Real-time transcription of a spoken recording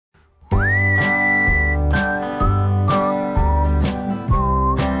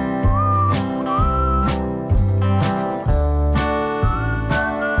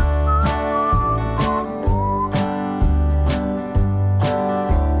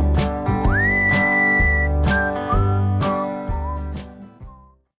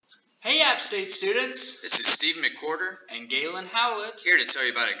App State students. This is Stephen McWhorter And Galen Howlett. here to tell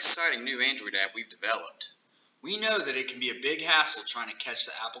you about an exciting new Android app we've developed. We know that it can be a big hassle trying to catch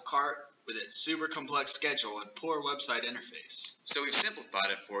the Apple Cart with its super complex schedule and poor website interface. So we've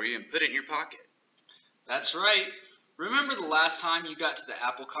simplified it for you and put it in your pocket. That's right. Remember the last time you got to the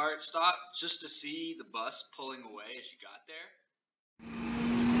Apple Cart stop just to see the bus pulling away as you got there?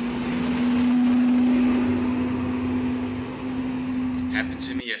 Happened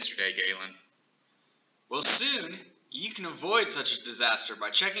to me yesterday, Galen. Well, soon you can avoid such a disaster by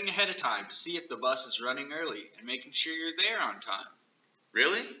checking ahead of time to see if the bus is running early and making sure you're there on time.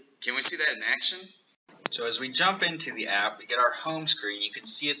 Really? Can we see that in action? So as we jump into the app, we get our home screen. You can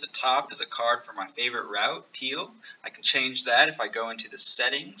see at the top is a card for my favorite route, teal. I can change that if I go into the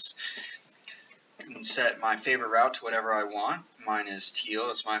settings. I can set my favorite route to whatever I want. Mine is teal.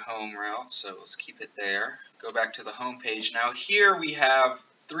 It's my home route, so let's keep it there. Go back to the home page. Now here we have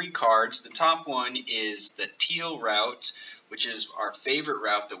 3 cards. The top one is the teal route, which is our favorite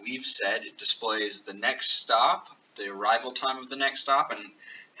route that we've set. It displays the next stop, the arrival time of the next stop, and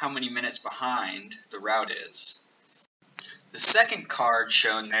how many minutes behind the route is. The second card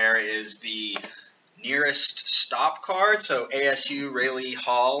shown there is the nearest stop card. So ASU Raleigh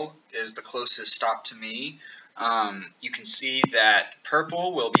Hall is the closest stop to me. You can see that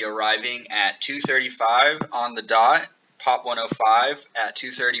purple will be arriving at 2:35 on the dot. Pop 105 at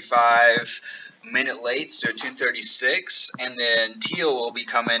 2:35, a minute late, so 2:36, and then teal will be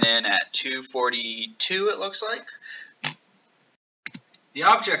coming in at 2:42, it looks like. The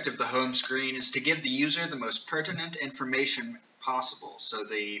object of the home screen is to give the user the most pertinent information possible, so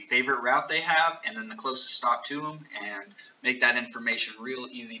the favorite route they have and then the closest stop to them, and make that information real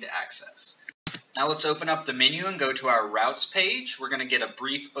easy to access. Now let's open up the menu and go to our routes page. We're going to get a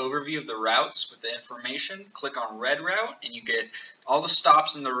brief overview of the routes with the information. Click on red route and you get all the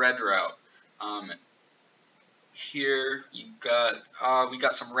stops in the red route. Here you got we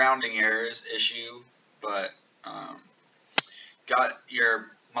got some rounding errors issue, but got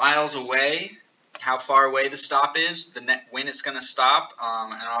your miles away, how far away the stop is, when it's going to stop,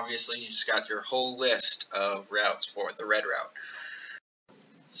 and obviously you just got your whole list of routes for the red route.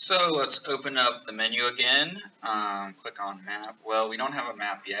 So let's open up the menu again, click on map. Well, we don't have a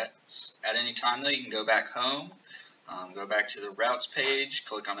map yet. At any time though, you can go back home, go back to the routes page,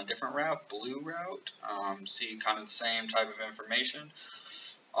 click on a different route, blue route, see kind of the same type of information.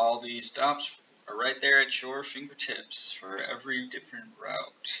 All these stops are right there at your fingertips for every different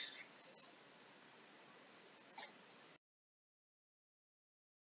route.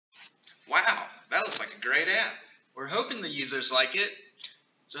 Wow, that looks like a great app. We're hoping the users like it.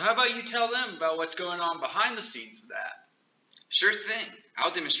 So how about you tell them about what's going on behind the scenes of that? Sure thing.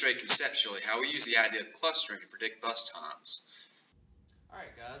 I'll demonstrate conceptually how we use the idea of clustering to predict bus times.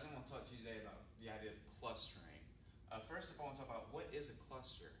 Alright guys, I'm going to talk to you today about the idea of clustering. First of all, I want to talk about what is a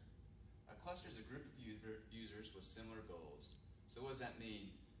cluster. A cluster is a group of users with similar goals. So what does that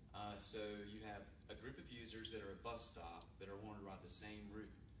mean? So you have a group of users that are at a bus stop that are wanting to ride the same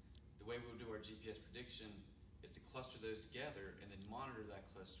route. The way we'll do our GPS prediction is to cluster those together and then monitor that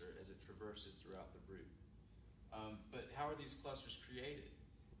cluster as it traverses throughout the route. But how are these clusters created?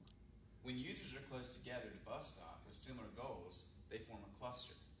 When users are close together at a bus stop with similar goals, they form a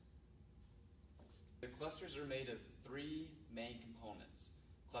cluster. The clusters are made of 3 main components.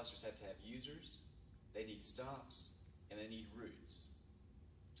 Clusters have to have users, they need stops, and they need routes.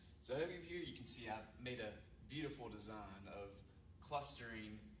 So over here you can see I've made a beautiful design of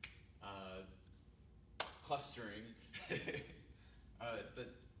clustering.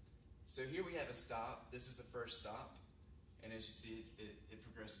 So here we have a stop. This is the first stop, and as you see, it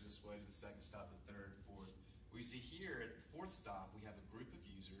progresses this way to the second stop, the third, fourth. We see here at the 4th stop, we have a group of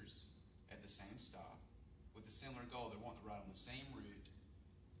users at the same stop with a similar goal. They want to ride on the same route,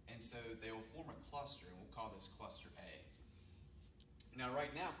 and so they will form a cluster, and we'll call this cluster A. Now,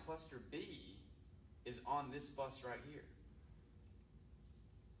 right now, cluster B is on this bus right here.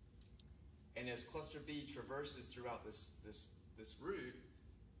 And as cluster B traverses throughout this route,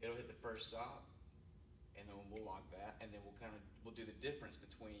 it'll hit the first stop, and then we'll log that, and then we'll do the difference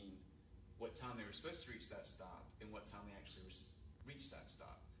between what time they were supposed to reach that stop and what time they actually reached that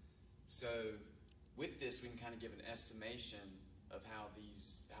stop. So with this, we can kind of give an estimation of how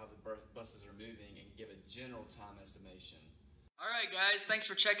the buses are moving and give a general time estimation. Alright guys, thanks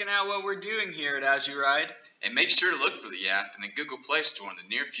for checking out what we're doing here at asUride. And make sure to look for the app in the Google Play Store in the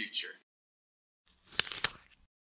near future.